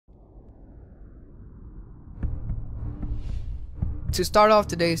To start off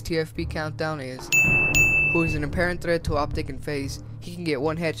today's TFP countdown is, who is an apparent threat to Optic and FaZe. He can get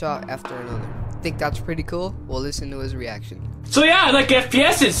one headshot after another. Think that's pretty cool? Well, listen to his reaction. So yeah, I like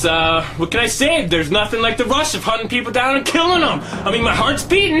FPSs. What can I say? There's nothing like the rush of hunting people down and killing them. I mean, my heart's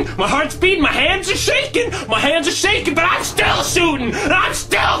beating, my hands are shaking, but I'm still shooting, and I'm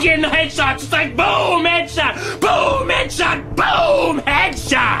still getting the headshots. It's like boom, headshot, boom, headshot, boom,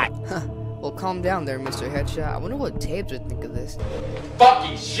 headshot. Huh. Well, calm down there, Mr. Headshot. I wonder what Tejb would think of this.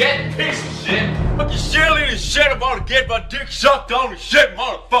 Fucking shit, piece of shit. Fucking shit, shit, I'm gonna get my dick sucked on and shit,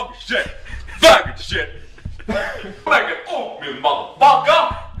 motherfucking shit. Fucking shit. Make it oatmeal,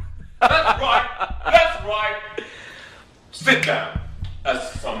 motherfucker. That's right, that's right. Sit down.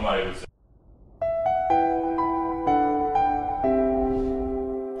 That's somebody who said.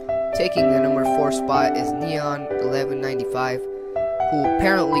 Taking the number 4 spot is Neon1195, who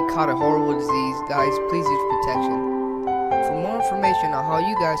apparently caught a horrible disease. Guys, please use protection. For more information on how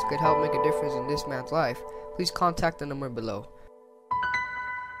you guys could help make a difference in this man's life, please contact the number below.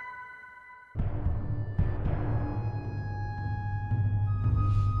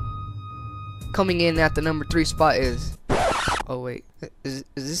 Coming in at the number 3 spot is... Oh wait, is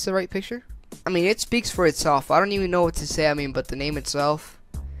this the right picture? I mean, it speaks for itself. I don't even know what to say, but the name itself,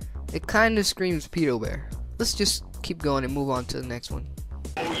 it kinda screams Pedo Bear. Let's just keep going and move on to the next one.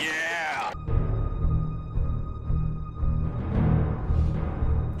 Oh yeah!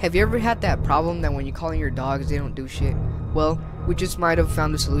 Have you ever had that problem that when you're calling your dogs, they don't do shit? Well, we just might have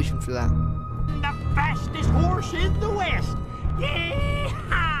found a solution for that. The fastest horse in the West!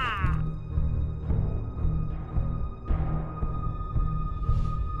 Yeehaw!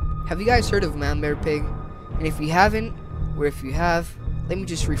 Have you guys heard of ManBearpig? And if you haven't, or if you have, let me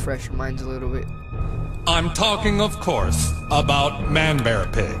just refresh your minds a little bit. I'm talking, of course, about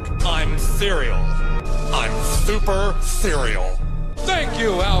ManBearpig. I'm cereal. I'm super cereal. Thank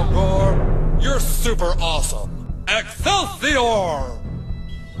you, Al Gore. You're super awesome. Excelsior!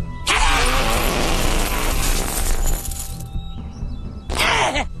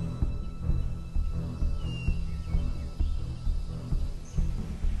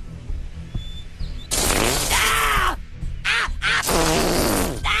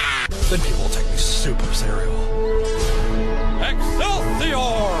 Then people will take me super cereal. Excelsior!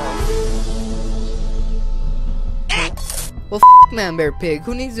 Well, ManBearpig.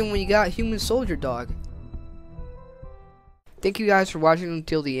 Who needs him when you got Human Soldier Dog? Thank you guys for watching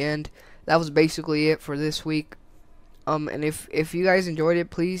until the end. That was basically it for this week. And if you guys enjoyed it,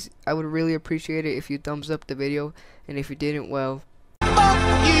 please, I would really appreciate it if you thumbs up the video. And if you didn't, well,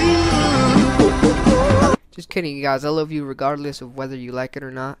 fuck you. Just kidding, you guys. I love you regardless of whether you like it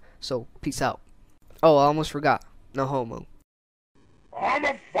or not. So, peace out. Oh, I almost forgot. No homo. I'm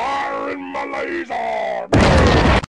a fire in my laser!